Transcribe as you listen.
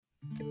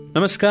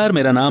नमस्कार,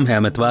 मेरा नाम है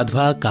अमित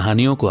वाधवा।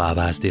 कहानियों को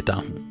आवाज देता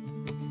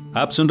हूं।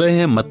 आप सुन रहे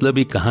हैं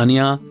मतलबी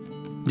कहानियां,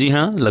 जी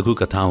हां, लघु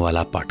कथाओं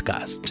वाला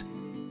पॉडकास्ट।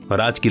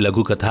 और आज की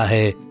लघु कथा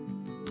है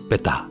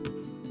पिता,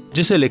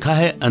 जिसे लिखा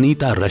है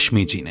अनीता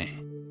रश्मि जी ने।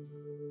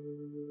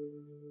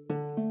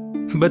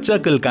 बच्चा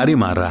किलकारी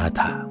मार रहा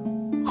था,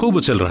 खूब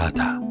उछल रहा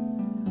था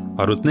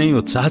और उतने ही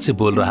उत्साह से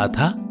बोल रहा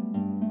था,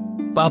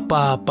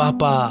 पापा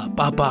पापा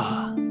पापा।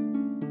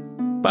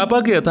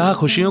 पापा की अथाह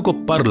खुशियों को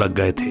पर लग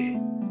गए थे।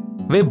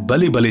 वे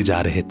बली बली जा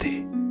रहे थे।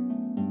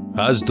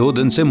 आज 2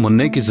 दिन से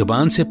मुन्ने की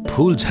जुबान से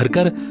फूल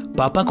झरकर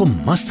पापा को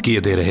मस्त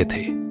किए दे रहे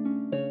थे।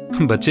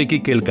 बच्चे की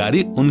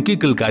किलकारी उनकी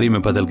किलकारी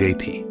में बदल गई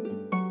थी।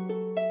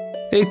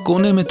 एक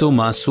कोने में तो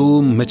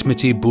मासूम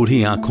मिचमिची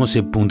बूढ़ी आंखों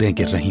से बूंदें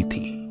गिर रही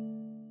थीं।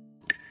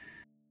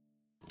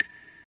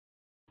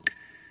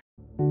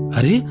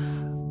 अरे,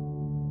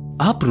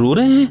 आप रो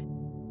रहे हैं?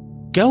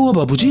 क्या हुआ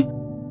बाबूजी?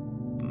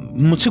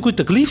 मुझसे कोई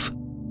तकलीफ?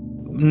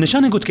 निशा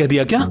ने कुछ कह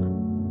दिया क्या?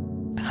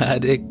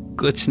 अरे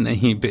कुछ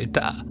नहीं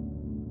बेटा,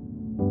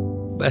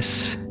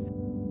 बस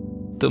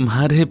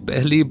तुम्हारे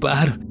पहली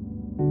बार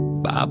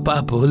पापा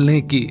बोलने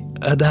की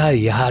अदा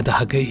याद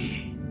आ गई।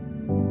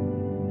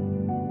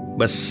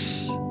 बस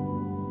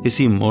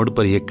इसी मोड़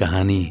पर यह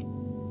कहानी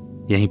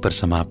यहीं पर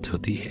समाप्त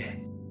होती है।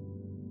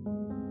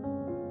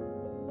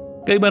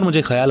 कई बार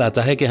मुझे ख्याल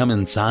आता है कि हम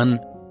इंसान,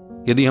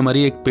 यदि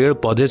हमारी एक पेड़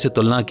पौधे से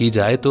तुलना की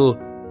जाए तो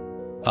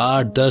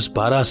 8, 10,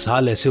 12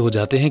 साल ऐसे हो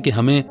जाते हैं कि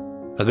हमें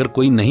अगर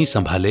कोई नहीं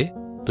संभाले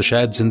तो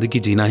शायद जिंदगी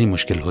जीना ही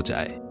मुश्किल हो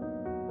जाए।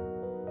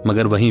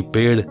 मगर वहीं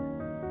पेड़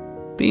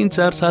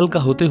 3-4 साल का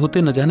होते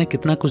होते न जाने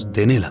कितना कुछ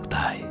देने लगता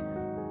है।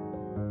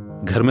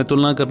 घर में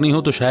तुलना करनी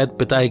हो तो शायद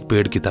पिता एक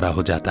पेड़ की तरह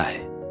हो जाता है,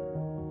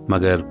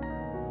 मगर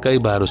कई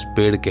बार उस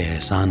पेड़ के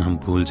एहसान हम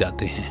भूल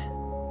जाते हैं।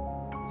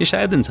 ये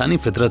शायद इंसानी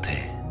फितरत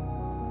है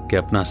कि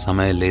अपना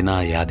समय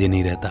लेना याद ही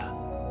नहीं रहता,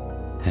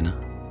 है ना?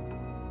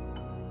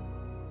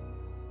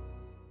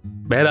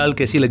 बहरहाल,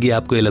 कैसी लगी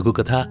आपको ये लघु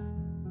कथा?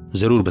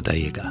 जरूर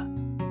बताइएगा।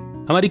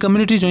 हमारी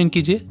कम्युनिटी ज्वाइन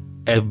कीजिए,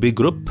 FB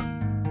ग्रुप,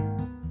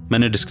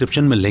 मैंने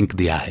डिस्क्रिप्शन में लिंक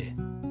दिया है।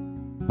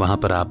 वहां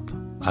पर आप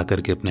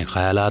आकर के अपने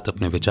ख्यालात,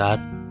 अपने विचार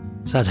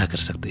साझा कर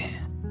सकते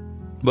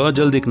हैं। बहुत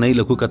जल्द एक नई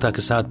लघु कथा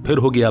के साथ फिर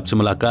होगी आपसे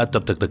मुलाकात।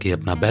 तब तक रखिए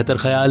अपना बेहतर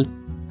ख्याल,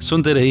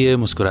 सुनते रहिए,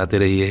 मुस्कुराते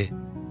रहिए।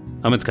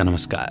 अमित का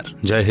नमस्कार।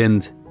 जय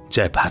हिंद,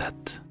 जय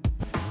Bharat.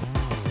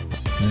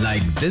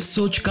 Like this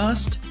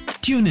Sochcast?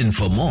 Tune in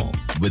for more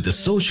with the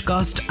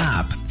Sochcast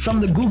app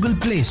from the Google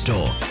Play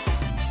Store.